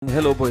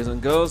Hello, boys and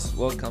girls.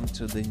 Welcome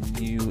to the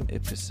new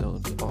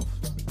episode of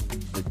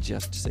the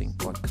Just Saying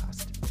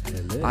podcast.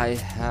 Hello. I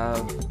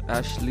have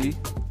Ashley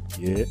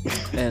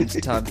and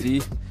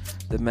Tavi,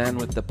 the man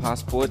with the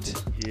passport,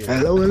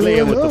 Hello.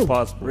 Player with the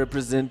passport.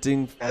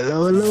 representing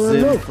Hello.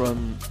 Zim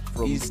from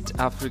East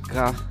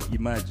Africa.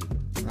 Imagine.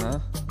 Huh?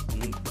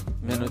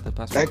 Man with the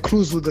passport. I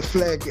cruise with the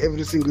flag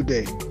every single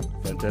day.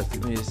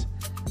 Fantastic. Yes.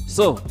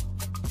 So,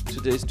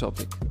 today's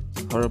topic: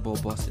 horrible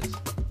bosses.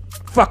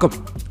 Fuck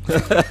 'em.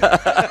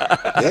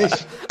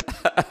 Yes.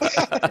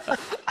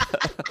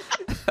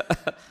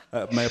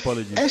 My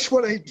apologies. Ash,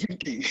 what are you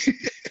drinking?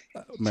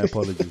 My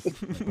apologies.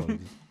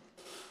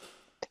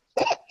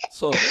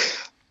 So,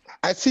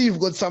 I see you've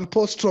got some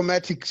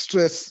post-traumatic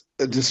stress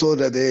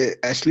disorder there,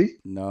 Ashley.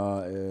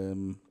 No,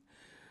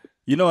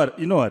 you know what?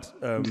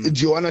 Do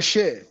you want to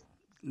share?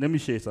 Let me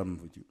share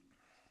something with you.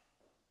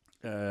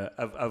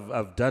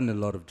 I've done a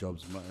lot of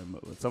jobs.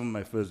 Some of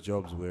my first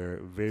jobs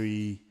were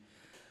very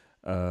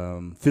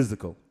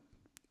physical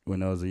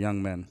when I was a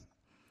young man,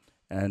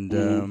 and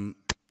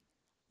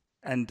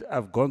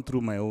I've gone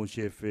through my own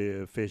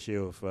fair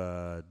share of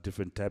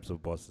different types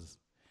of bosses.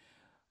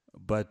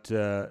 But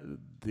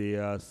they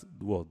are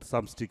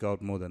some stick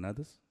out more than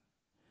others.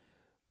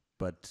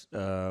 But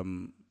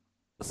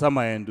some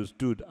I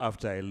understood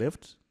after I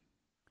left.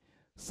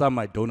 Some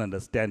I don't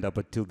understand up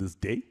until this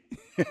day.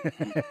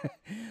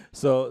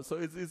 so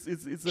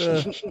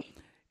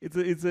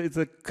it's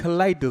a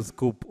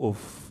kaleidoscope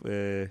of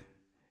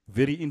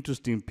very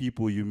interesting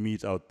people you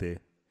meet out there.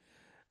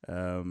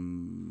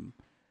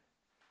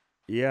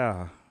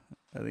 Yeah,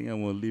 I think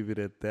I'm gonna leave it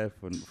at that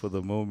for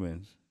the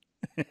moment.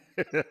 I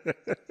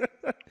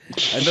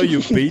know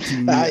you're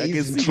baiting me. I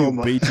can see you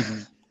baiting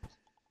me.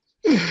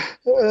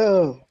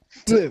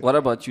 what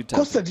about you, Tavi?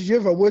 Costa, did you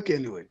ever work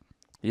anyway?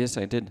 Yes,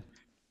 I did.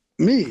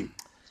 Me,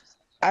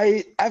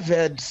 I've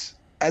had,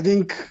 I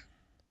think,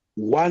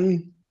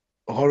 one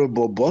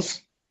horrible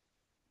boss.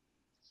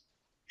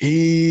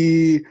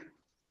 He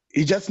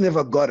just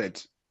never got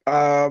it.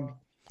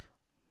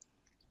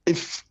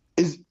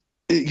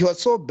 He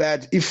was so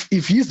bad. If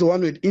he's the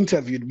one who had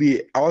interviewed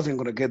me, I wasn't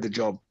gonna get the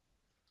job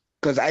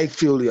because I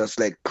feel he was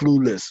like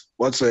clueless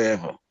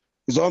whatsoever.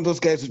 He's one of those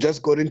guys who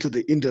just got into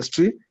the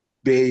industry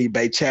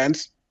by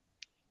chance,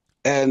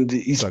 and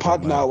his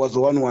partner was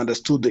the one who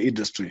understood the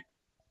industry.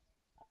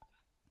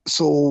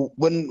 So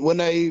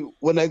when I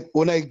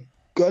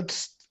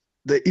got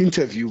the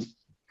interview,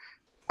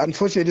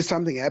 unfortunately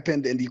something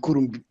happened and he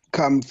couldn't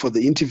come for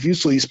the interview.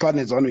 So his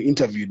partner is the one who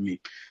interviewed me.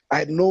 I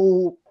had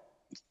no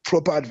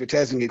proper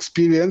advertising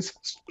experience,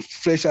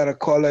 fresh out of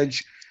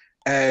college,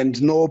 and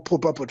no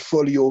proper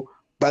portfolio.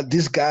 But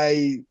this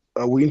guy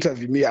who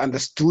interviewed me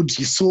understood.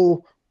 He saw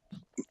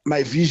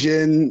my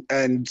vision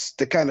and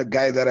the kind of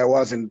guy that I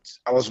was, and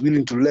I was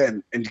willing to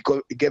learn. And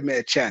he gave me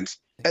a chance.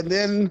 And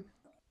then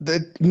the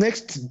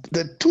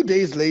 2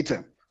 days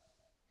later,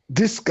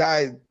 this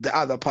guy, the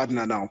other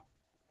partner now,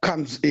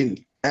 comes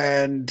in,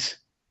 and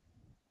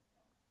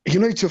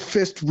it's your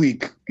first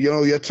week.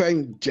 You're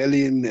trying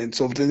gelling and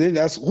so on. And then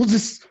that's who's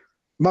this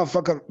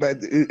motherfucker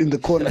in the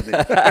corner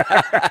there?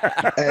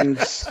 And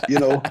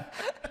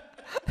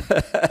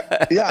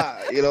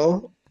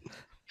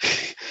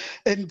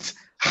and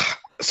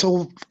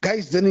so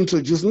guys then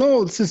introduce,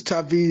 no, this is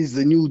Tavi, he's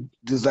the new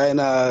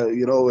designer,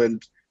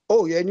 and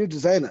oh, you're a new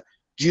designer.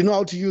 Do you know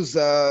how to use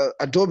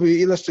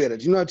Adobe Illustrator?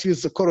 Do you know how to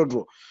use the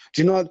CorelDRAW?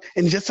 Do you know?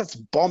 And he just starts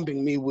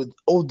bombing me with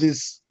all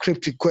these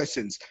cryptic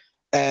questions.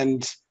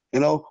 And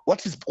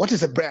what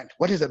is a brand?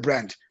 What is a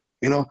brand?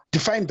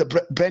 Define the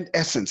brand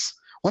essence.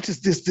 What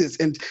is this?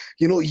 And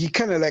he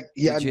kind of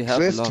he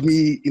addressed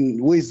me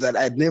in ways that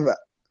I'd never.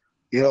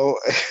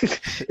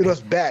 It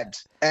was bad.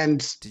 And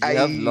Did you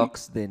have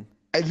locks then?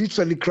 I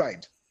literally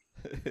cried.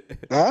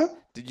 Huh?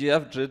 Did you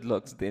have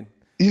dreadlocks then?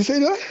 You say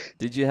that?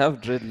 Did you have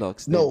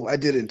dreadlocks then? No, I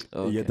didn't.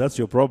 Okay. Yeah, that's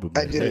your problem.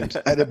 I didn't.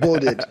 I had a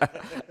bald head.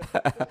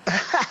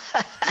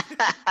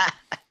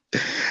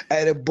 I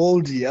had a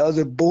baldy. I was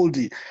a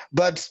baldy.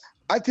 But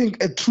I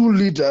think a true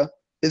leader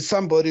is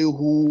somebody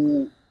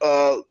who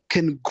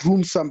can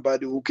groom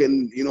somebody, who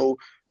can,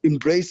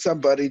 embrace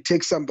somebody,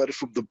 take somebody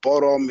from the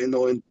bottom,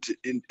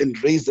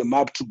 and raise them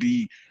up to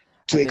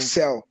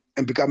excel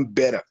and become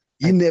better.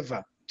 He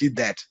never did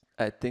that.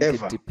 I think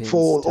ever. It depends.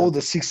 For all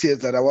the 6 years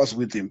that I was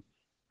with him.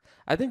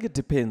 I think it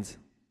depends.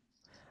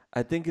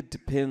 I think it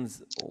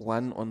depends,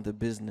 one, on the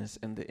business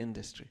and the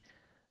industry.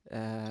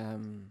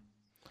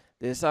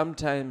 There's some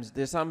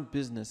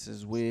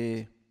businesses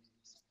where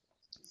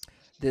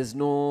there's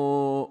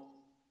no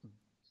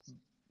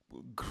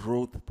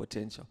growth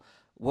potential.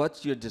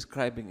 What you're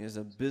describing is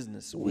a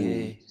business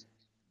where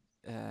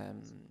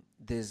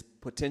there's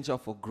potential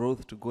for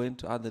growth to go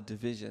into other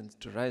divisions,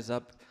 to rise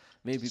up,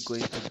 maybe go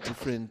into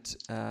different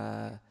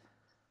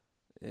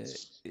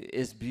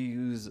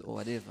SBUs or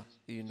whatever,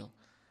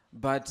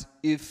 But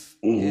if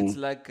it's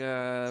like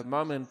a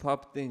mom and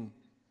pop thing,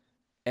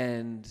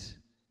 and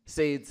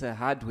say it's a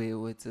hardware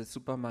or it's a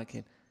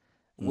supermarket,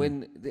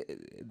 when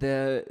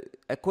the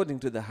according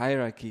to the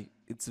hierarchy,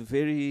 it's a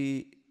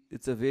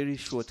very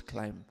short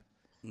climb.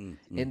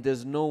 and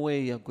there's no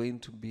way you're going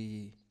to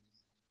be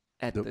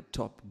at the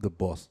top. The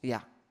boss.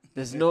 Yeah.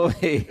 There's no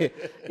way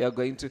you're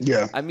going to.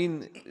 Yeah. I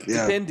mean,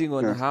 Yeah. depending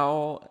on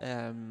how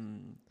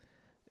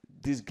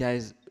these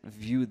guys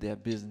view their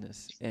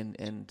business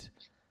and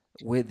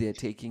where they're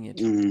taking it,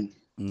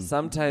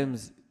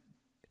 sometimes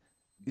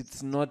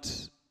it's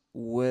not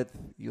worth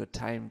your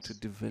time to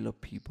develop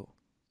people.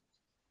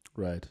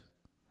 Right.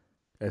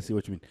 I see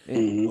what you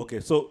mean. Yeah. Okay,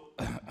 so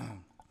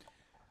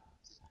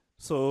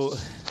so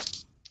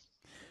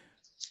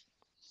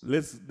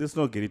let's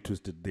not get it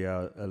twisted. There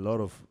are a lot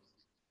of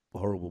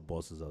horrible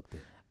bosses out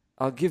there.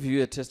 I'll give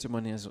you a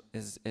testimony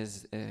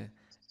as a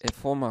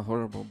former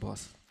horrible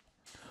boss.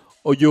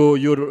 Oh,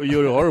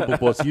 you're a horrible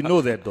boss. You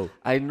know that though.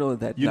 I know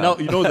that You now.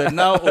 know that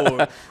now,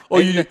 or I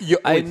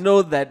wait,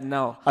 know that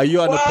now. are you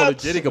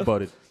unapologetic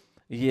about it?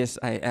 Yes,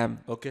 I am.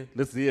 Okay,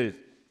 let's hear it.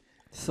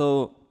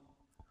 So,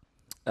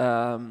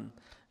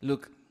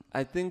 look,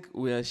 I think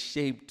we are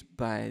shaped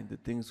by the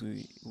things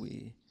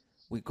we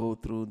go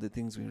through, the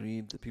things we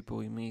read, the people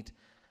we meet,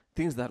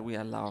 things that we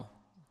allow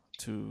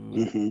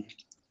to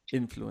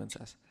influence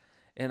us.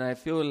 And I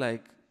feel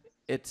like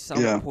at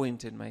some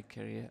point in my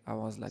career, I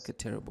was like a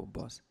terrible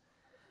boss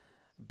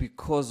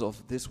because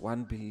of this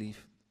one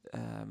belief.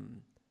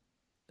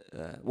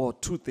 Well,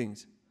 two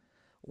things.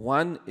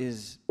 One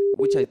is,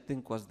 which I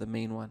think was the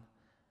main one,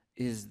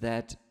 is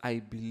that I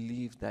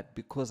believe that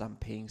because I'm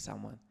paying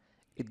someone,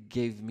 it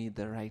gave me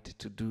the right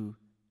to do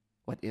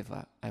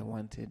whatever I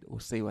wanted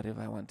or say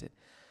whatever I wanted.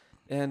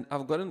 And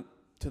I've gotten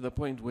to the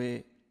point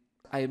where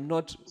I am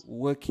not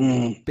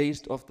working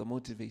based off the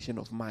motivation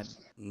of money.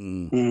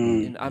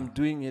 And I'm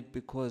doing it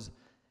because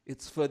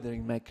it's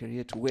furthering my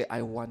career to where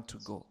I want to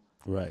go.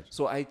 Right.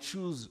 So I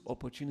choose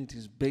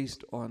opportunities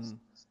based on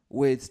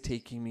where it's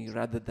taking me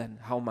rather than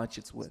how much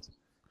it's worth.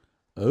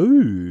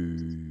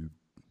 Oh.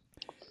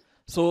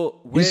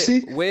 So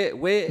see, where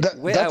I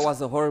that's-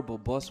 was a horrible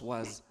boss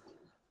was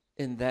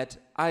in that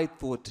I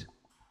thought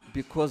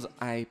because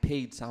I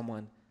paid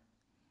someone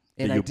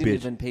and That I you didn't bitch.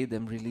 even pay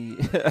them really.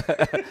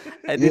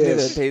 I didn't even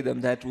Yes. pay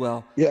them that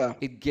well. Yeah.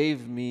 It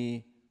gave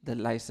me the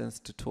license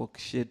to talk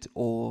shit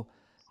or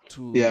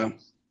to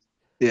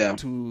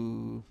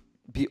to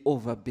be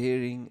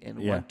overbearing and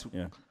want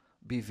to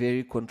be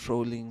very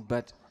controlling.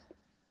 But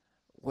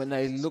when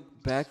I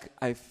look back,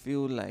 I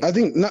feel like I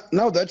think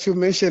now that you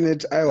mention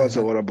it, I was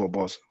a horrible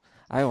boss.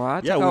 I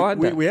want Yeah,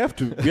 we have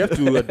to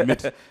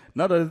admit.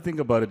 Now that I think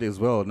about it as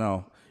well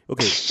now.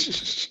 Okay.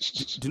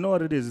 Do you know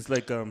what it is? It's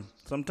like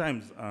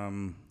sometimes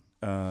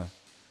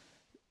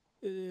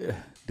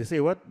they say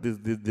what?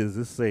 There's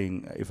this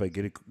saying, if I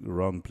get it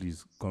wrong,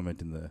 please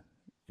comment in the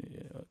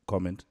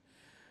comment.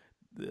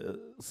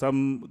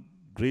 Some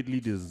great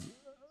leaders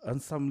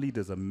and some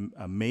leaders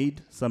are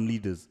made, some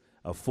leaders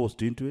are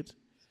forced into it,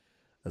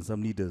 and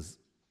some leaders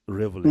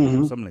revel in it,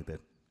 or something like that.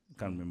 I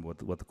can't remember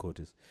what the quote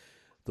is.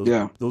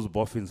 Those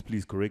boffins,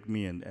 please correct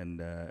me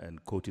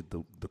and quote it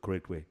the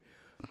correct way.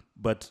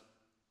 But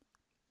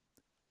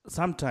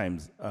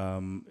sometimes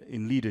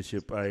in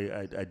leadership,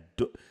 I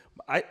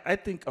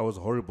think I was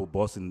a horrible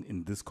boss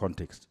in this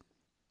context.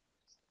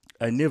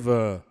 I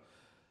never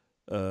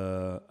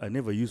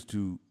used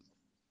to.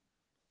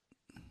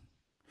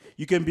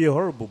 You can be a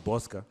horrible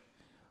boss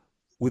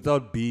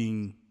without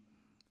being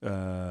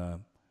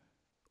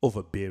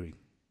overbearing.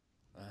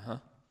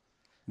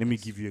 Let me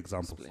give you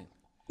examples. Explain.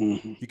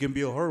 You can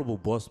be a horrible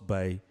boss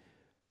by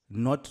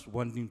not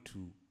wanting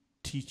to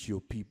teach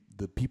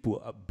the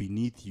people up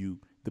beneath you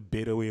the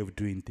better way of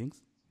doing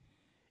things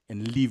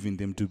and leaving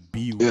them to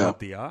be what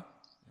they are,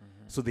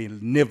 so they'll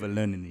never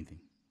learn anything.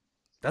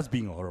 That's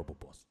being a horrible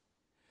boss.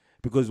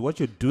 Because what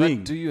you're doing...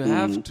 But do you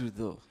have to,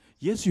 though?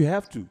 Yes, you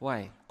have to.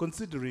 Why?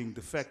 Considering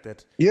the fact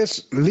that...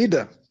 Yes,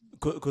 leader.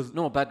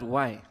 No, but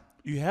why?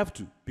 You have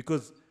to.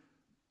 Because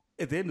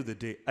at the end of the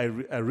day,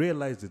 I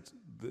realized it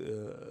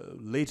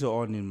later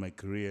on in my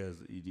career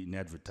in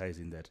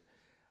advertising that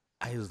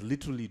I was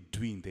literally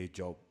doing their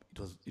job.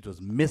 It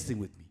was messing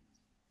with me.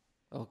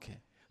 Okay.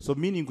 So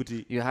meaning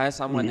You hire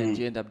someone and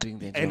you end up doing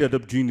their job. ended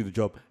up doing the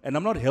job, and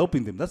I'm not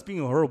helping them. That's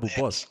being a horrible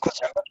boss.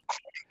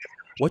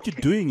 What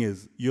you're doing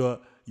is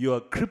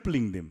you're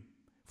crippling them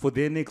for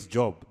their next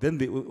job. Then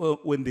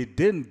when they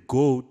then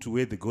go to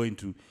where they're going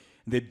to,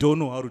 they don't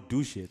know how to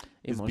do shit.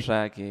 But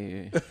I'm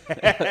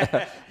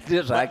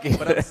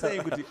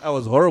saying I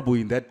was horrible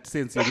in that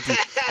sense.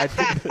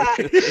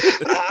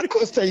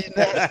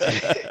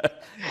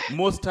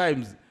 Most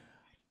times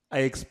I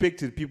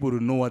expected people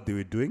to know what they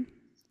were doing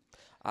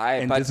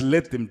and just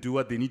let them do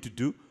what they need to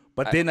do.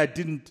 But then I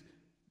didn't.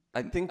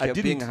 I think you're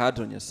being hard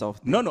on yourself.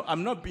 No,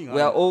 I'm not being hard.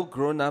 We are all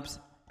grown-ups.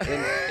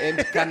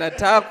 And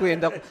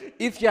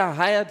if you're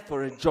hired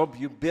for a job,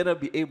 you better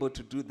be able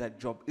to do that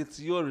job. It's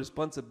your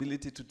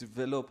responsibility to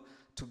develop,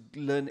 to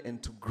learn,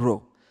 and to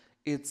grow.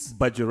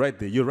 But you're right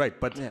there. You're right.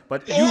 But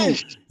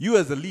you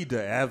as a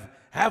leader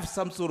have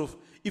some sort of,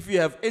 if you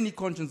have any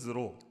conscience at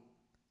all.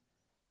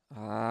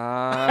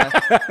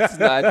 It's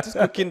not just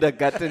for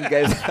kindergarten,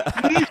 guys.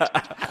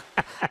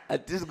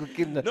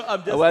 No,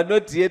 I'm just- We're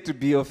not here to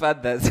be your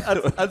fathers.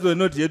 As we're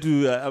not here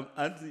to,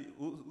 Auntie,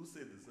 who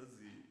said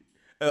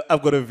this?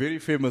 I've got a very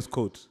famous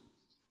quote,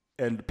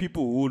 and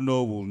people who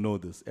know will know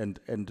this.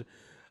 And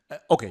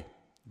okay,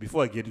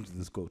 before I get into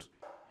this quote,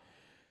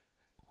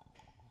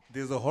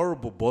 there's a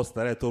horrible boss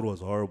that I thought was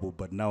horrible,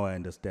 but now I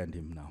understand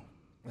him now.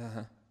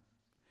 Uh-huh.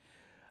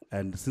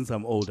 And since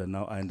I'm older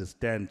now, I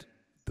understand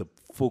the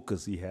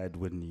focus he had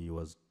when he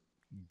was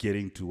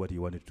getting to what he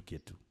wanted to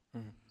get to.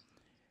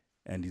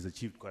 And he's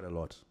achieved quite a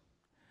lot.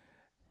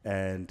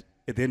 And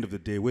at the end of the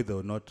day, whether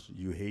or not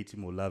you hate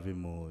him or love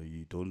him or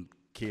you don't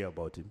care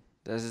about him,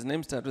 Does his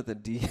name start with a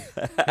D?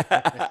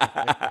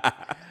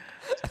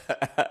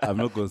 I'm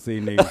not going to say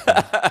names.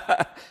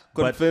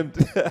 Confirmed.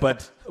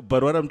 But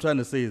what I'm trying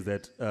to say is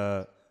that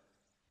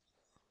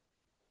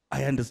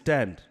I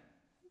understand.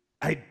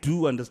 I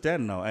do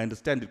understand now. I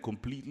understand it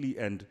completely.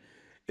 And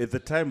at the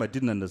time, I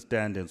didn't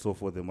understand and so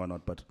forth and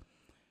whatnot. But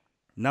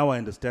now I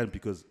understand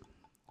because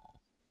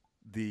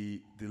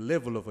the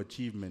level of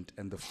achievement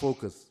and the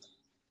focus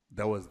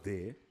that was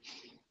there,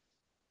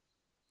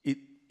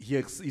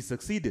 he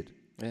succeeded.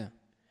 Yeah.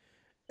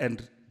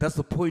 And that's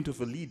the point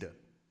of a leader.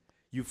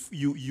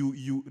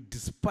 You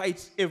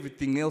despite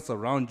everything else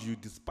around you,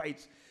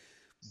 despite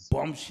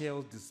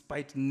bombshells,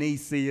 despite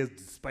naysayers,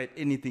 despite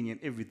anything and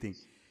everything,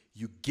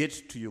 you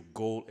get to your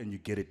goal and you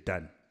get it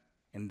done.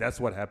 And that's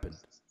what happened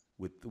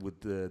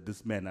with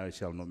this man I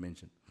shall not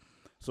mention.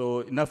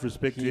 So enough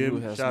respect to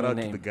him. Shout out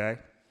to the guy.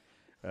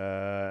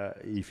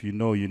 If you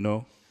know, you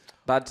know.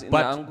 But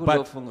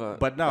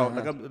But now,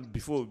 uh-huh.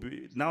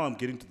 Now I'm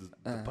getting to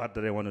the part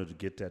that I wanted to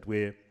get at,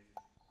 where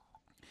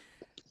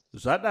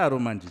Zadaro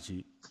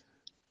Manjichi,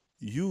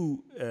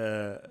 you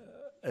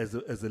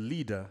as a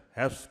leader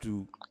have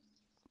to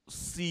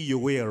see your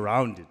way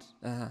around it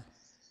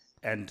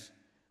and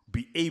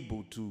be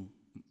able to,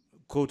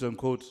 quote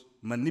unquote,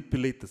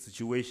 manipulate the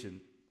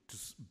situation to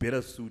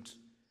better suit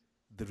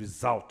the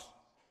result,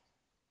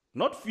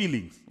 not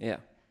feelings. Yeah.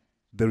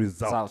 The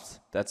result. Results.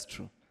 That's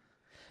true.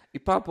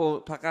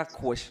 Ipapo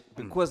pakakosh,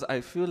 because I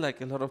feel like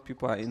a lot of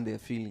people are in their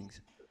feelings.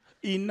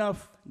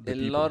 Enough. A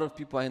lot of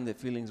people are in their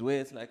feelings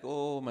where it's like,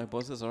 oh, my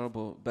boss is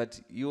horrible,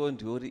 but you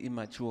and already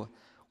immature.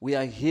 We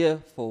are here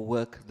for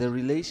work. The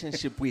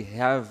relationship we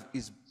have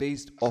is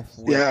based off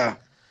work. Yeah.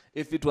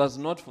 If it was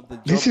not for the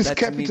job This is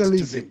that needs to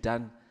capitalism. be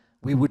done,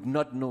 we would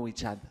not know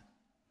each other.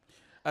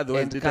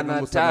 Otherwise, And they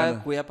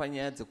kanata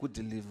kuyapanyadze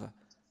kudeliver.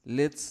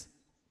 Let's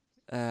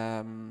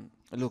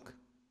look.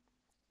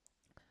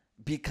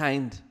 Be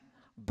kind,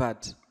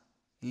 but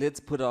let's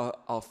put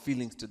our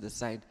feelings to the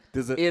side.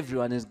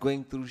 Everyone is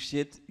going through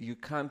shit. You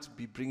can't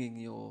be bringing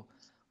your,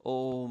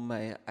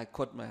 I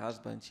caught my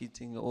husband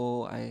cheating.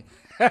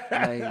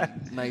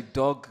 My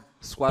dog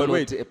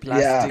swallowed a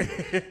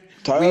plastic.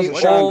 Yeah.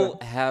 We all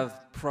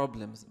have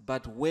problems,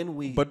 but when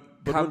we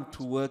come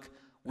to work,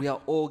 we are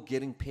all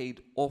getting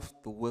paid off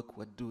the work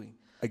we're doing.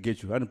 I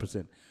get you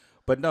 100%.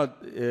 But now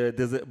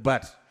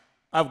but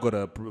I've got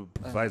a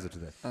provisor to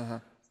that.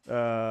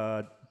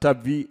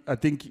 Tabvi, I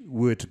think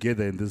we were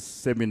together in this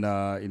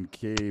seminar in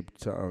Cape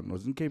Town.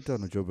 Was it in Cape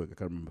Town or Joburg? I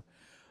can't remember.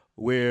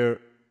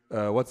 Where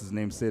what's his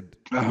name said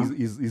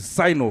his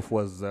sign off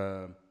was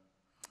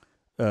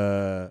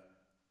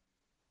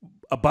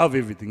above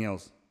everything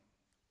else.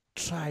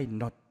 Try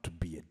not to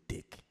be a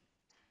dick.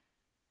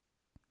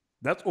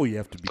 That's all you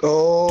have to be.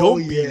 Oh,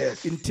 Don't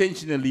yes. be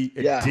intentionally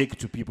a dick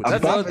to people.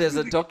 That's how there's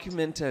a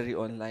documentary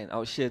online.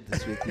 I'll share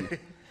this with you,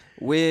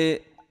 where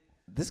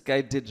this guy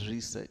did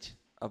research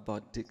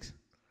about dicks.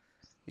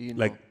 You know,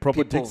 like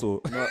proper people, dicks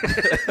or no.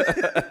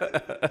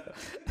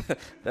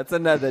 That's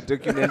another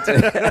documentary.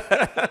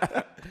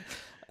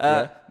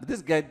 But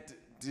this guy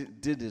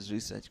did his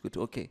research. Good.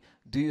 Okay.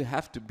 Do you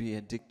have to be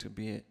a dick to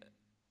be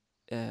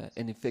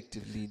an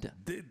effective leader?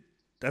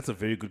 That's a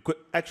very good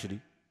question.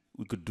 Actually,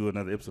 we could do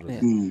another episode of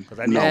Yeah. that. Because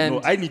I need to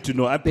know. I need to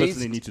know. I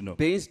personally need to know.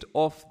 Based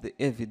off the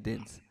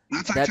evidence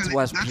That's that actually,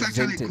 was that's actually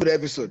a presented. good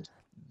episode.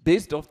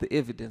 Based off the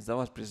evidence that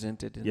was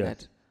presented in Yeah.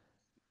 that,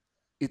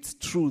 it's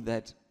true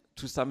that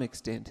to some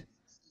extent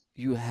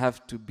you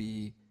have to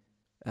be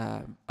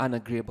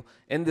unagreeable.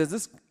 And there's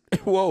this.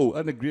 Whoa,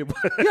 unagreeable.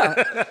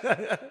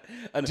 Yeah.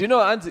 Do you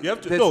know? You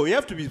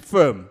have to be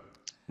firm.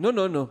 No.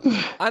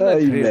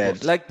 Unagreeable.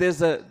 mad. Like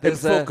there's a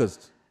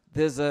Focused.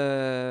 There's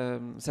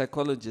a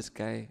psychologist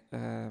guy.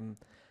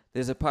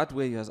 There's a part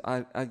where he was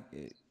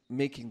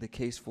making the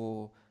case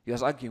for. He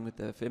was arguing with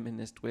a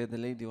feminist where the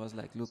lady was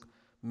like, "Look,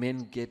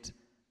 men get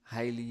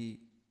highly.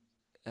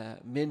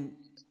 Men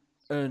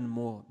earn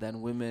more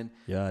than women."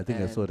 Yeah, I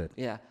think I saw that.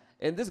 Yeah,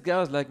 and this guy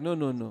was like,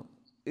 "No.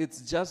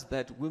 It's just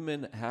that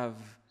women have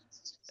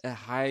a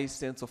high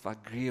sense of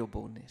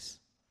agreeableness.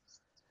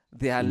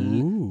 They are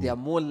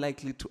more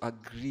likely to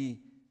agree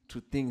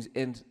to things,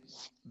 and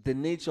the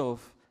nature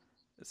of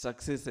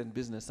success and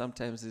business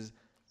sometimes is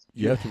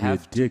You have to be a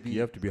dick.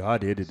 You have to be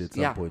hard-headed at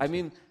some point. I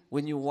mean,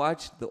 when you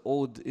watch the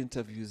old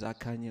interviews of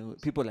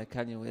people like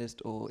Kanye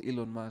West or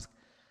Elon Musk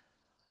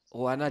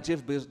or Anna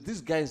Jeff Bezos,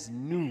 these guys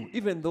knew,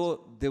 even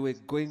though they were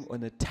going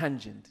on a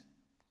tangent.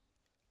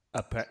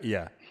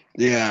 Yeah.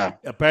 Yeah.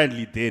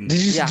 Apparently, then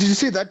Yeah. Did you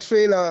see that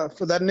trailer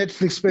for that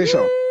Netflix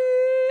special?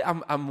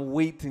 I'm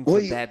waiting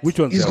for that. which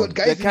one's He's that got one?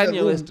 guys The in Kanye the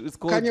room. West, it's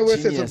called Kanye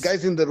West has Genius. got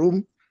guys in the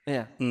room.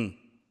 Yeah.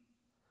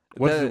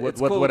 What's The- the,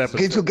 it's what called- happens?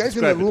 Okay, so guys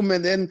in the Describe it. room,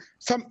 and then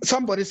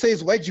somebody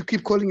says, "Why do you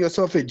keep calling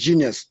yourself a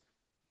genius?"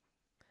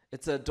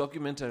 It's a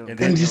documentary. And of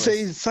then And he Kanye West.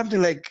 says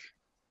something like,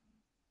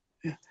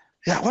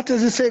 "Yeah, what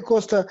does he say,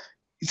 Costa?"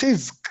 He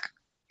says,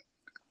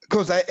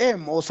 "Because I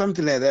am," or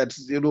something like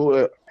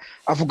that.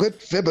 I forgot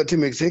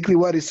verbatim exactly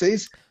what he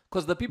says.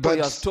 Because the people he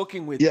But, was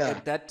talking with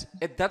yeah.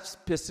 at that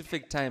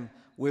specific time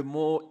were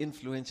more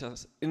influential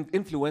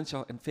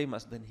and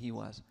famous than he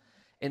was,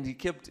 and he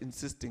kept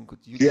insisting, "Could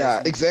you?" Yeah,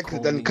 just exactly.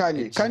 call Then me a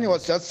Kanye. Kanye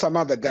was genius?" just some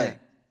other guy. Yeah,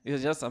 he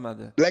was just some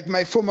other. Like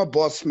my former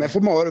boss, my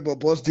former horrible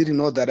boss didn't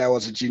know that I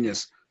was a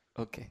genius.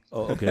 Okay,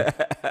 Oh, okay.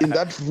 In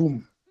that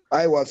room,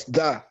 I was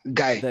the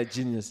guy. the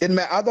genius. And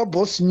my other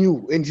boss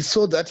knew, and he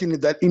saw that in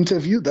that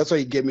interview. That's why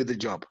he gave me the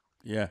job.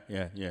 Yeah.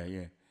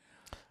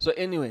 So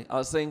anyway, I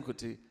was saying,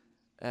 Kuti,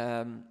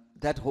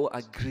 that whole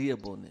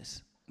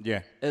agreeableness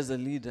Yeah. as a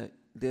leader,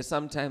 there's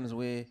some times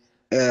where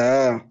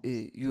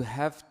you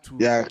have to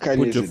Yeah, Kanye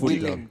Put is your a foot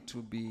dick. willing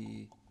to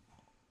be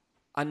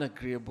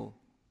unagreeable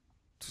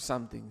to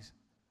some things.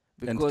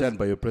 And stand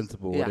by your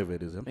principle, Yeah. whatever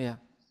it is. Huh? Yeah.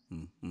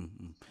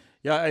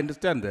 Yeah, I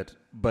understand that,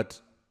 but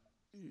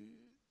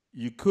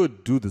you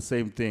could do the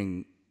same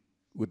thing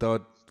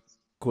without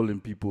calling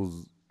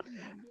people's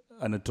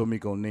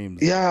anatomical names.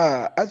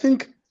 Yeah, I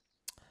think.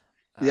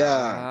 Yeah,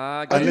 Ah,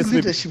 I think Unless maybe-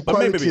 leadership but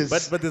maybe,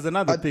 qualities. but there's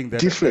another are thing that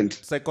different.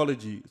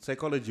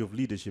 psychology of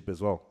leadership as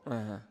well.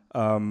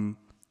 Uh-huh.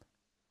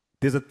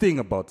 There's a thing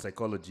about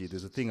psychology.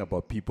 There's a thing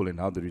about people and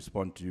how they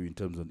respond to you in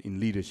terms of in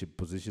leadership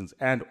positions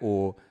and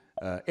or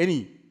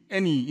any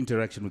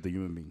interaction with a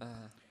human being.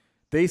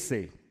 They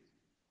say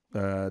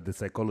the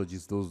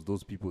psychologists,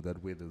 those people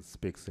that wear the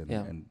specs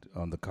and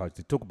on the couch,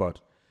 they talk about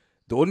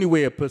the only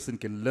way a person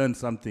can learn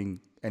something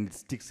and it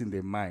sticks in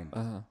their mind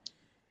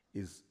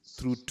is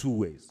through two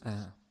ways: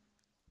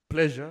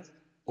 pleasure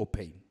or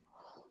pain.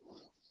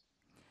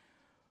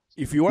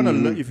 If you want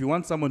to if you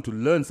want someone to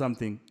learn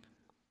something,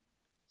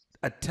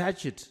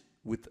 attach it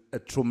with a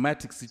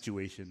traumatic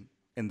situation,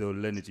 and they'll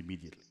learn it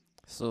immediately.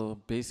 So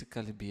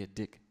basically, be a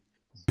dick.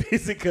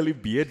 Basically,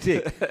 be a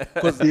dick.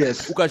 Because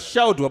Yes.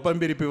 ukashautwa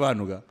pamberi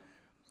pevanhu ka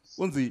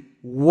unzi,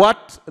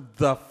 what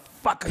the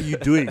fuck are you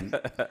doing?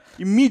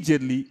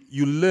 Immediately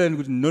you learn,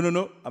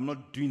 no, I'm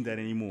not doing that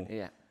anymore.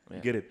 Yeah. You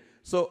get it?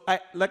 So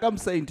I'm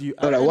saying to you,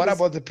 All right, what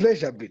about the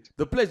pleasure bit?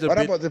 the pleasure What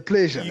bit? about the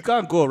pleasure? You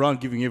can't go around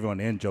giving everyone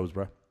hand jobs,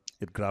 bro.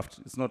 It graft.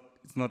 It's not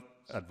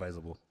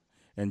advisable,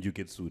 and you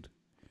get sued.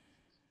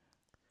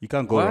 You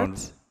can't go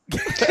around.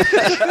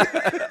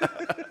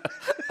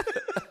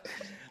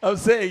 I'm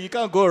saying you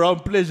can't go around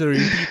pleasuring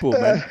people,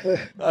 man,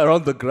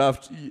 around the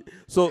graft.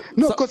 So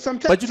No, so- because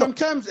but you know-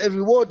 sometimes a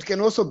reward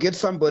can also get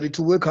somebody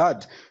to work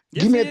hard.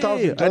 Yes, Give me yeah, yeah,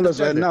 $1,000 I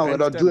understand right that, now, I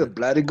and I'll do understand a that.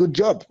 bloody good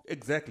job.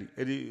 Exactly.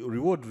 And the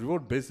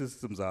reward-based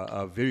systems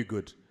are very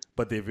good,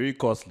 but they're very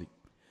costly.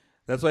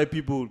 That's why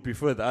people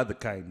prefer the other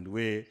kind,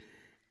 where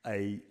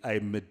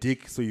I'm a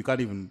dick, so you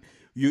can't even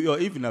you're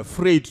even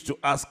afraid to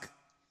ask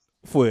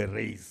for a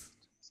raise.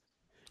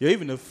 You're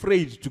even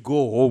afraid to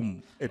go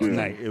home at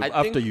night I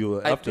after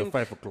think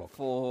 5 o'clock.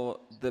 For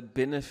the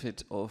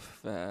benefit of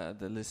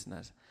the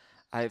listeners,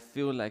 I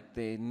feel like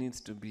there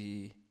needs to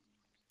be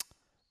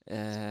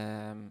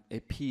a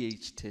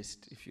pH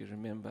test, if you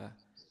remember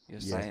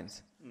your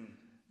science,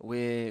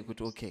 where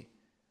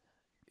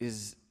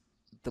is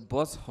the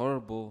boss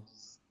horrible,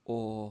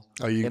 or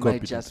Are you am I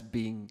incompetent? just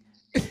being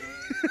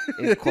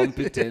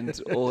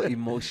incompetent or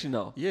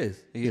emotional? Yes,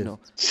 You yes. know,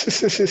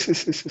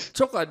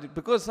 chocolate,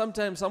 because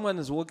sometimes someone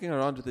is walking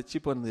around with a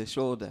chip on their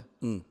shoulder,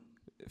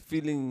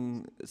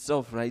 feeling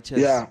self-righteous,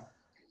 Yeah,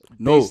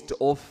 No. based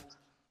off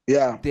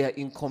yeah, their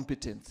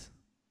incompetence.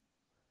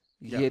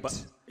 Yeah, Yet,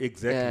 but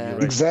exactly. You're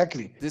right.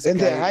 exactly. This And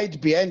they guy- hide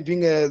behind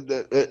being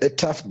a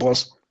tough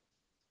boss.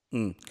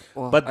 well,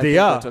 But I they think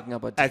we're are talking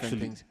about different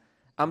actually- things.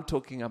 I'm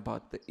talking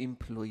about the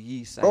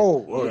employee side,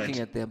 Oh, all looking right.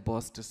 at their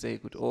boss to say,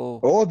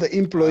 Or the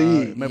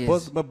employee. My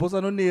Yes. boss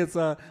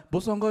anonetsa,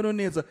 boss wangu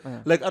anonetsa.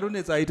 Like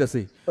anonetsa aita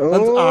say.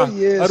 Oh,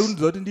 yes. Arun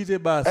zoti ndite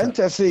basa. And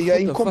I say you're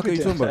What the fuck are you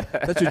talking incompetent.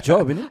 about? That's your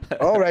job, innit?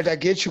 All right, I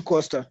get you,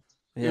 Costa.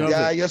 You know what I'm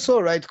Yeah, saying? you're so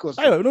right,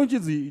 Costa. Ayo, don't you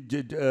see?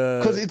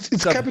 Because it's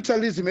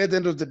capitalism at the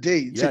end of the day.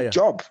 It's a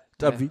job.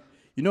 Tavi,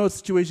 you know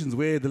situations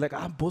where they're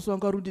like, boss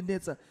wangu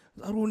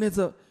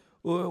arunetsa,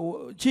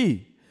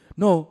 chi.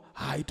 No,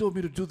 he told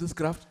me to do this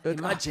graft.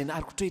 imagine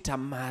ari kutoita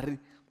mari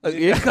What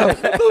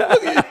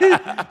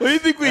do you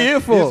think we're here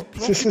for?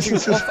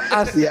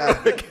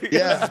 Yeah,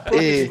 yeah.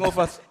 Profiting off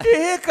us.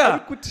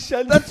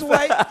 Heka. That's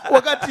why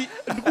wakati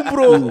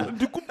ndikumburo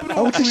kuita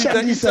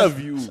Akutishandisa.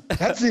 interview.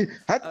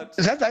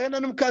 Zati akaenda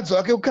nomukadzi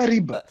wake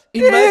ukariba.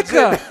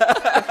 Heka.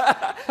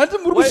 Hati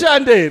muri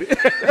kushanda here.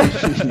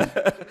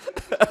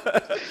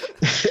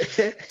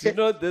 Do you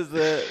know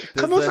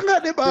Kama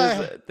usingade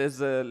baya.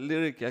 there's a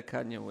lyric ya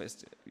Kanye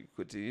West.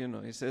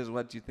 He says,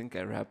 what do you think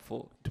I rap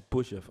for? To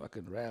push a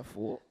fucking rap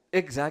for.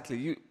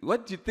 Exactly.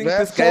 What do you think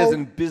Therefore- this guy is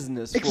in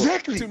business for?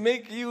 Exactly. To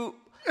make you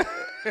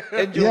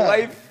and your Yeah.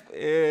 wife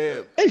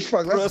Hey,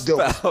 fuck, that's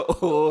prosper,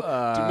 dope. or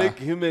to make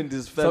him and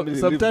his family live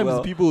sometimes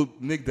well. people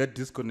make that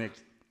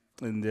disconnect,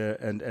 and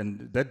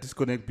that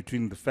disconnect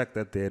between the fact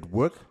that they're at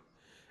work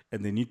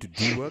and they need to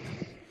do work,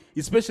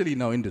 especially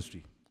in our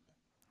industry.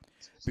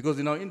 Because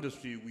in our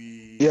industry,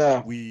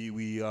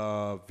 we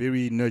are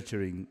very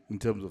nurturing in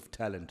terms of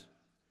talent.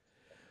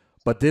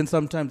 But then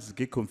sometimes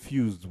get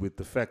confused with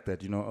the fact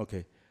that,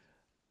 okay,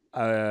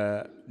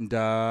 I'm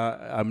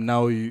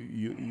now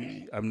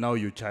I'm now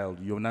your child.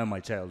 You're now my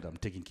child. I'm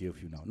taking care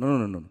of you now.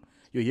 No.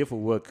 You're here for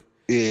work.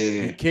 Yeah.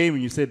 You came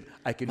and you said,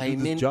 I can My do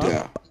this mentor.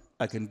 job.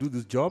 I can do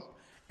this job,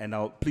 and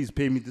please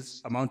pay me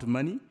this amount of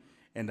money.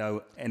 And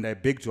I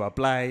beg to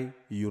apply.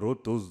 You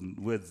wrote those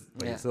words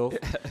by Yeah. yourself.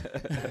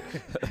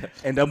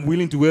 And I'm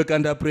willing to work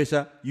under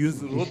pressure. You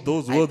wrote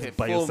those words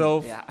by perform,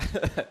 yourself. yeah.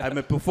 I'm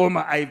a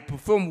performer. I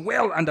perform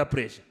well under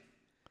pressure.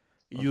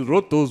 You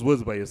wrote those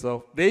words by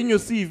yourself. They're in your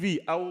CV.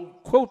 I will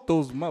quote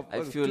those motherfuckers.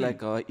 I feel to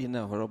like you. our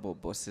inner horrible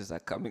bosses are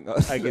coming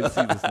out. I can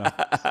see this now.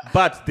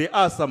 But there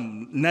are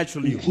some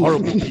naturally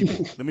horrible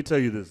people. Let me tell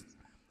you this.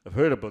 I've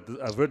heard about this.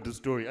 I've heard this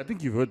story. I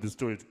think you've heard this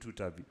story too,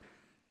 Tavi.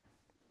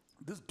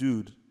 This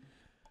dude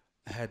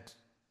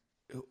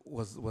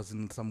was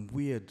in some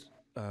weird.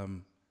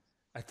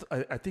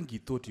 I think he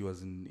thought he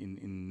was in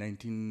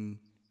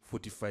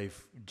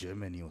 1945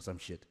 Germany or some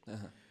shit.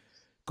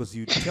 Because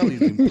you tell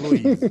his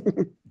employees,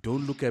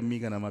 don't look at me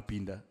kana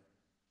mapinda,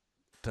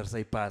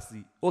 tarsai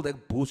pasi, all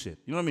that bullshit.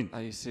 You know what I mean?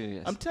 Are you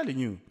serious? I'm telling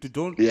you,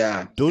 don't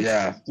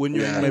when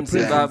you're in my in presence.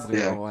 Zimbabwe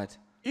Yeah. or what?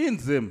 In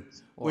them,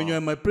 when Wow. you're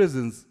in my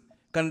presence,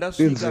 can that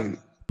In shit them.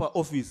 per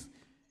office?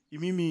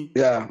 Imimi,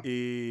 Yeah.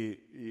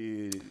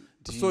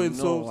 so and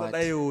know so, what?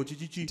 Sadayo,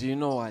 Chichichi, Do you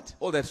know what?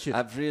 all that shit.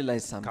 I've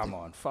realized something. Come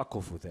on, fuck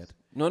off with that.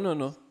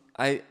 No.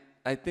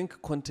 I think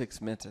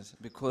context matters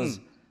because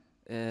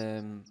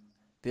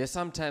there are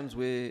some times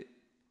where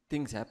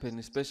things happen,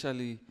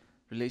 especially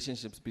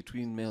relationships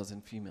between males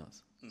and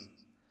females,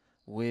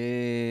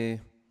 where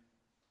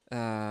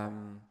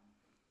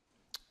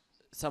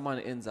someone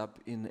ends up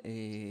in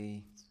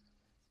a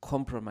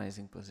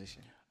compromising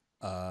position.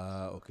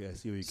 Okay, I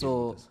see where you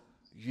So with this.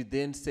 you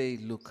then say,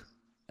 look,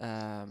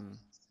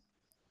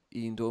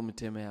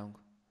 Indomiteme yangu,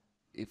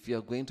 if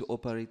you're going to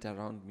operate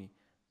around me,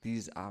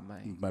 these are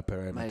My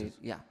parameters.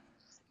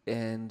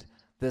 And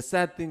the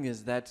sad thing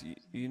is that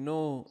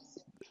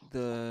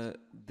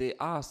there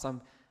are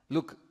some,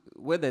 look,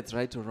 whether it's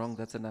right or wrong,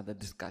 that's another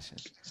discussion.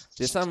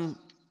 There's some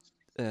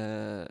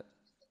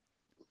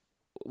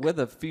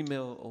whether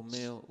female or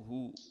male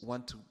who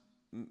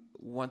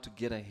want to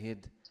get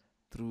ahead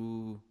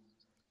through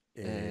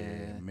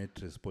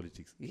Matrix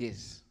politics.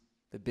 yes,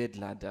 the bed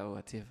ladder or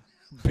whatever.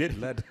 Bed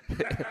lad.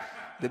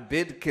 The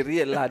bed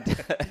career ladder.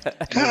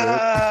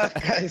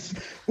 Guys,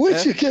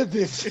 where'd you get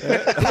this? You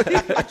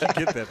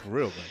get that for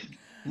real, man.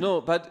 No,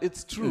 but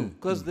it's true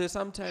because there's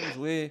sometimes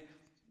where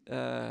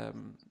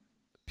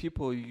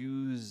people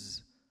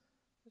use.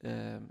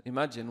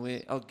 Imagine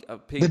where I'll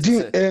They paint.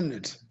 didn't earn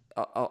it.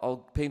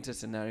 I'll paint a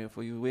scenario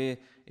for you where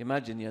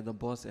imagine you're the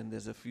boss and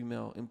there's a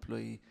female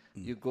employee.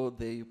 You go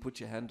there, you put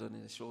your hand on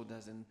his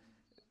shoulders and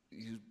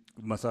you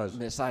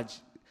Massage.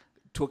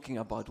 talking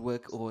about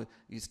work, or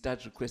you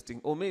start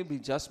requesting, or maybe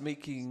just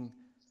making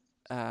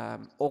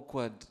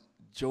awkward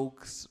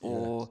jokes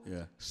or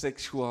yeah.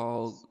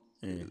 sexual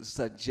Yeah.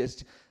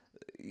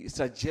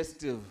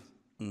 suggestive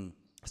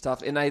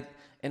stuff. And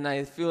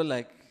I feel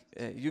like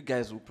you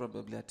guys will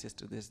probably attest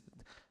to this.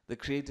 The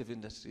creative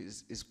industry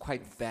is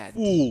quite bad.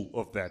 Full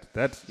of that.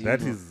 That You know,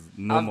 is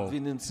normal. I've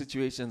been in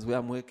situations where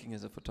I'm working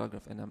as a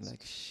photographer and I'm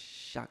like,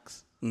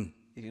 shucks.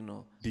 You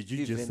know. Did you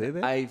just even say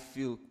that? I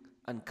feel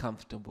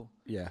uncomfortable.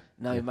 Yeah.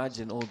 Now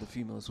imagine all the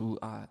females who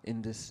are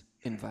in this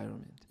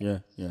environment. Yeah.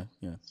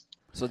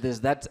 So there's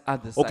that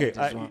other side Okay,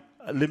 as well.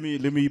 let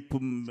me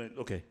put.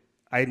 Okay,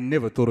 I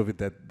never thought of it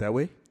that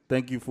way.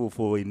 Thank you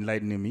for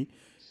enlightening me.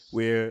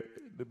 Where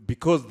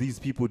because these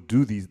people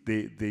do these,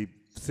 they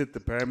set the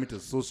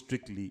parameters so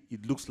strictly,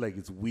 it looks like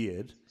it's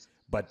weird.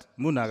 But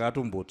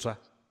munagatombotra.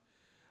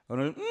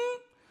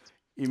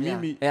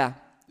 Yeah.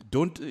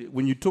 Don't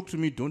when you talk to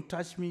me, don't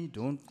touch me,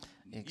 don't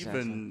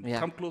Exactly. even Yeah,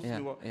 come close yeah,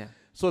 to me. yeah.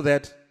 So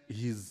that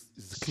he's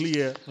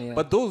clear. Yeah.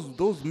 But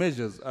those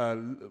measures are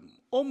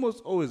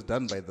almost always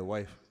done by the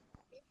wife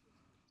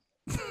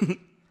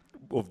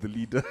of the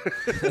leader.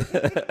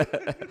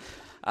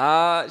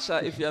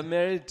 If you're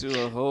married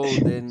to a hoe,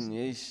 then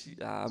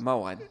my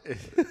one.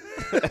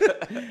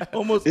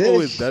 Almost Yes.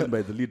 always done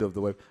by the leader of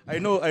the wife. I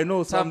know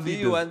some Some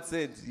leaders. you once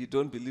said you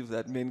don't believe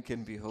that men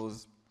can be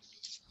hoes.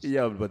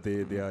 Yeah, but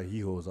they are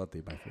he-hoes out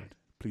there, my friend.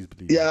 Please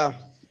believe. Yeah,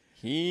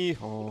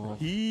 He-ho.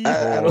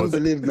 I don't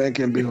believe men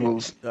can be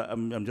hoes.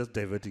 I'm just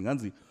diverting.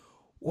 Anzi,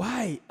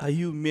 why are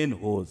you men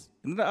whores?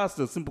 And then I asked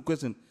a simple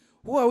question.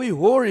 Who are we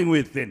whoring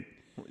with then?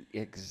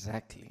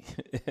 Exactly.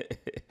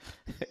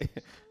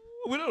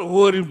 We're not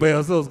whoring by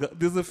ourselves.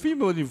 There's a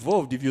female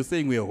involved if you're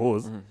saying we're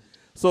whores.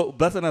 So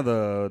that's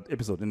another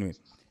episode anyway.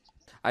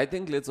 I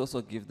think let's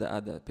also give the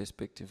other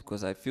perspective,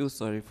 because I feel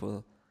sorry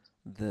for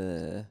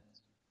the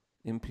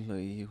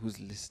employee who's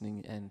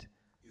listening and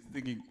He's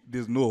thinking,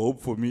 there's no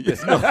hope for me.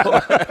 there's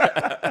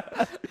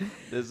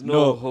no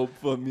No. hope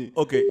for me.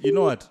 Okay, you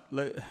know what?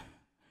 Like,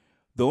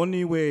 the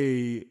only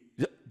way.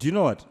 Do you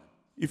know what?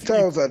 If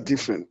Styles are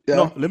different. Yeah.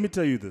 No, let me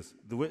tell you this.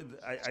 The way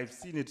I've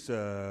seen it,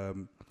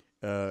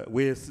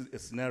 where a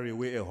scenario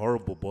where a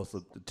horrible boss,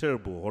 a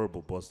terrible,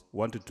 horrible boss,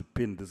 wanted to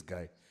pin this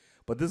guy,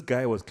 but this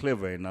guy was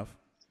clever enough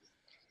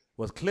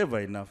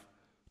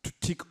to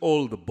tick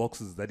all the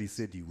boxes that he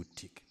said he would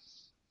tick.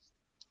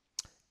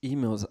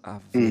 Emails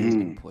are very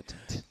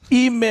important.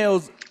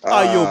 Emails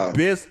are your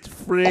best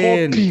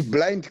friend. Copy,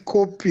 blind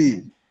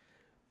copy.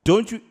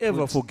 Don't you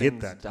ever Put forget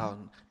things that.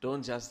 down.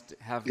 Don't just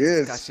have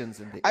Yes. discussions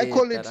in the I air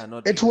call that it, are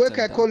not at work,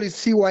 written I down. call it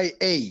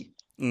CYA.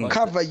 Mm.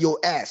 Cover your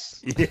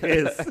ass.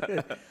 Yes.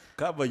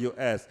 Cover your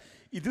ass.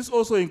 This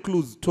also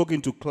includes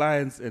talking to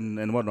clients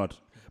and whatnot.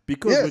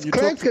 Because Yes, when you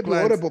clients talk to can be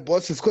clients, horrible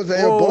bosses because they're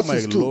your oh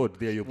bosses my too. lord,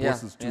 they're your Yeah,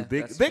 bosses too. yeah, They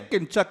that's they true.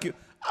 can chuck you.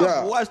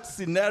 Yeah. I've watched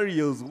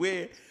scenarios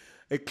where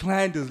a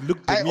client has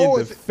looked at I me in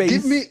always the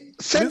face.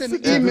 send an Listen to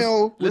this.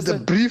 email with a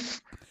Listen.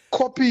 brief,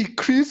 copy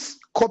Chris,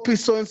 copy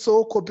so and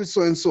so, copy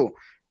so and so.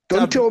 Don't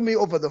Tavi. tell me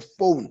over the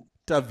phone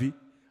Tavi,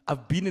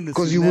 I've been in a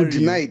because you scenario. will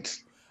deny it.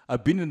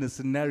 I've been in a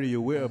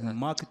scenario where a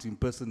marketing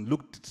person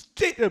looked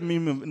straight at me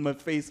in my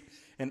face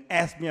and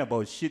asked me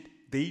about shit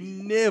they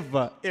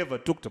never ever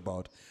talked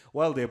about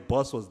while their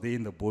boss was there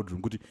in the boardroom.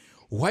 Good,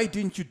 why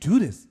didn't you do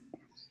this?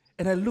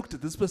 And I looked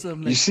at this person.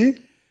 I'm You like, see?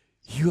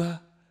 you are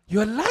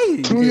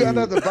lying. Threw you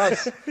under the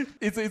bus.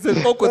 It's an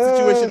awkward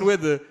situation where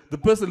the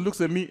person looks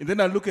at me and then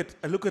I look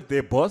at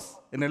their boss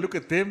and I look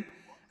at them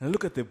and I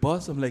look at their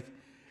boss. I'm like,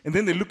 and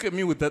then they look at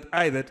me with that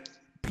eye that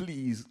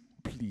please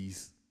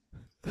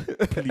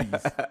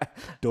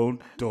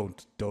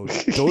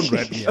don't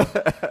rat me out.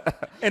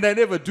 And I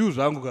never do,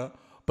 Ranguka.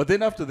 But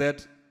then after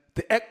that,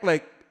 they act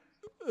like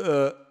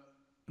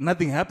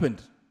nothing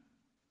happened.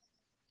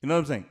 You know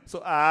what I'm saying?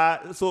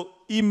 So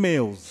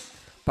emails.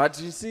 But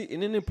you see,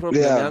 in any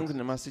problem, Yeah. yangu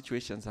nema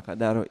situations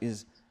akadaro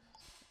is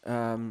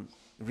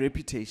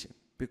reputation.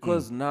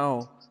 Because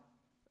now,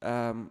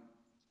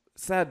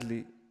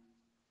 sadly,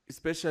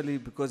 especially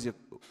because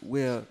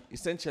we're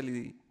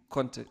essentially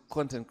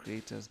content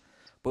creators,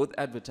 both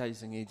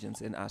advertising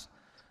agents and us,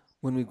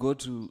 when we go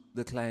to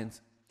the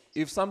clients,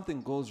 if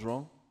something goes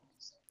wrong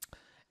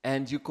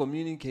and you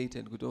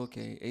communicated with,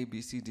 okay,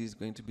 ABCD is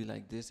going to be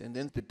like this, and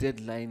then the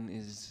deadline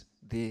is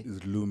there.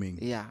 Is looming.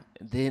 Yeah,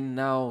 then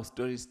now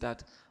stories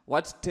start.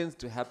 What tends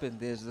to happen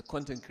there is the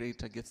content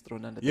creator gets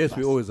thrown under the Yes, bus.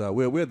 we always are.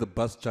 We're the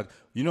bus chuck.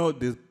 You know,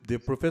 the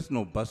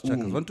professional bus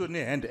chuckers. Want to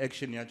hand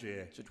action yacho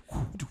here.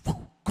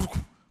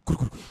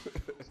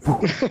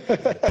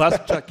 Bus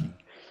chucking.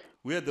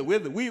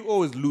 We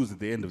always lose at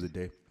the end of the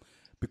day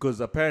because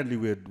apparently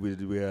we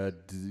are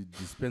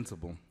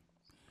dispensable.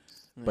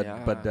 But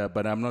Yeah.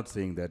 but I'm not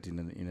saying that in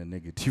a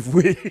negative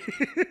way.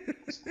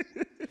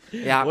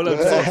 Yeah, All I'm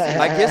so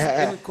saying- I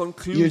guess in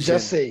conclusion,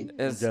 just saying.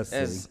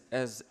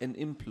 as an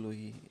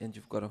employee and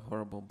you've got a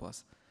horrible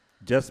boss,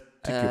 Just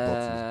tick your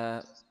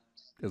boxes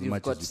as you've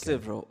much got as you can.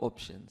 several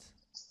options.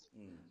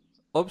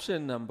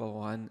 Option number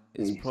one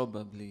is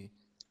probably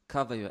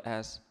cover your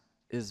ass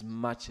as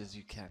much as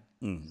you can.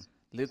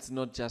 Let's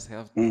not just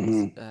have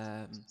these,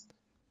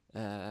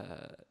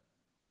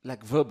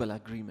 like verbal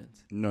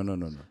agreements. No.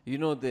 You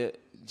know,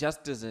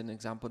 just as an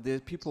example, there are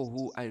people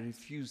who I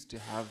refuse to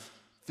have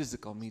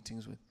physical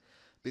meetings with.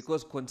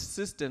 Because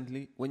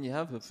consistently, when you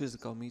have a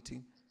physical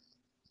meeting,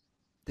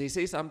 they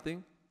say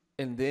something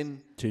and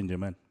then Change your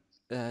man.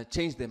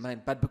 change their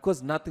mind. But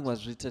because nothing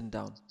was written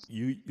down.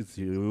 You're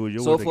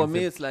So what I for can me,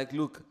 say. it's like,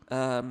 look,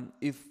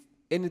 if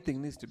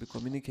anything needs to be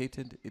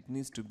communicated, it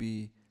needs to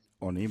be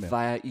On email.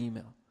 via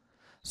email.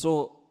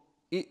 So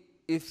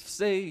if,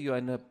 say, you're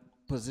in a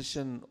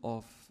position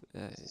of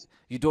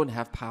you don't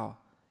have power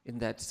in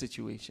that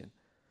situation,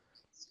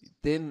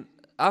 then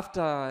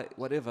after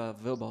whatever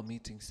verbal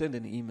meeting, send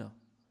an email.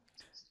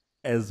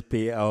 As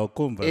per our As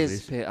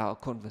conversation. per our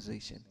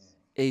conversation,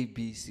 A,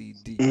 B, C,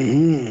 D.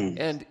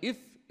 And if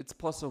it's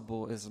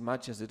possible, as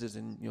much as it is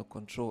in your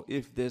control,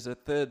 if there's a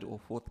third or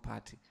fourth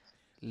party,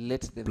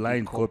 let them be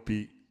Blind called.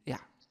 copy Yeah.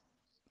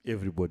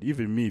 everybody,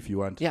 even me if you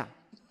want. Yeah.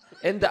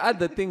 And the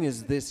other thing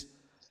is this.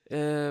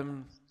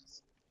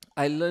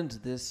 I learned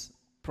this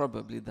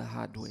probably the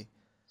hard way.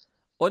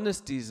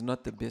 Honesty is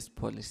not the best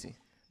policy.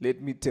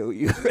 Let me tell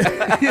you.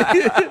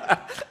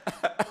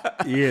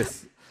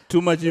 Yes.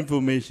 Too much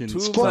information.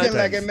 Spoken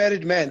like a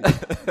married man.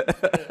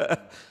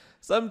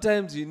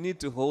 Sometimes you need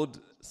to hold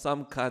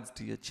some cards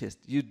to your chest.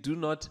 You do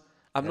not,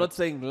 I'm not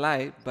saying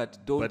lie, but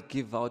don't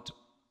give out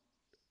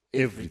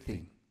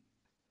everything.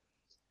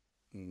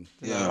 You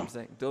know what I'm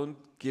saying? Don't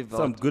give out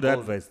Some good all-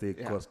 advice there,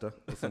 yeah. Costa.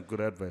 That's some good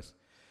advice.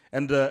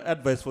 And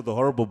advice for the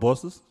horrible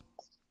bosses?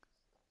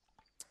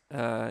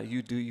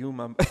 You do you,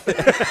 man.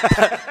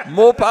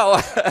 More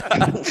power.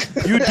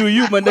 You do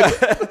you, man.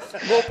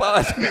 More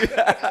power to you.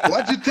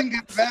 What do you think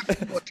it's rap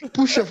for? To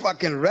push a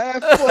fucking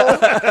rap for?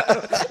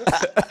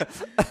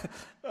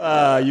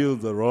 You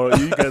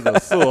guys are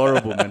so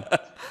horrible, man.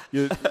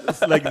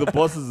 It's like the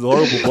bosses,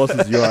 horrible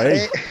bosses you are.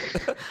 Hey?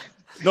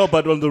 No,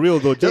 but on the real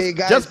though,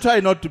 just try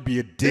not to be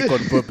a dick on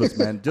purpose,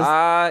 man. Just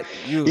try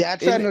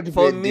not to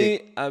for be a me,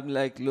 dick. I'm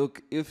like,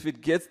 look, if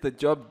it gets the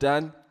job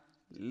done,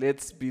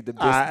 let's be the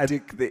best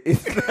dick there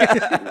is.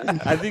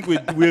 I think we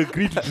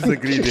agree to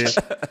disagree there.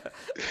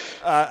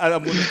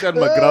 I'm going to stand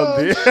my ground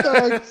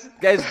there.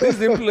 Guys,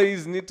 these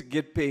employees need to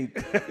get paid.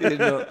 You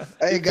know,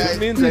 Hey, if guys, it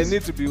means I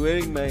need to be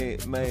wearing my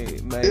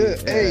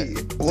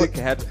dick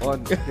hat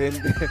on. Then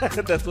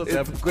That's what's it's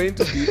happening. going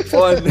to be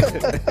on.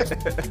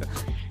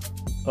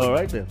 All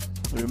right then.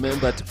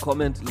 Remember to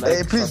comment, like,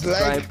 Hey, please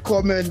subscribe. like,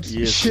 comment,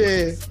 Yes.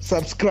 share,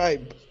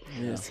 subscribe.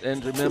 Yes,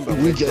 and remember,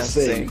 We we're just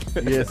saying.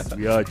 Yes,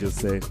 we are just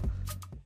saying.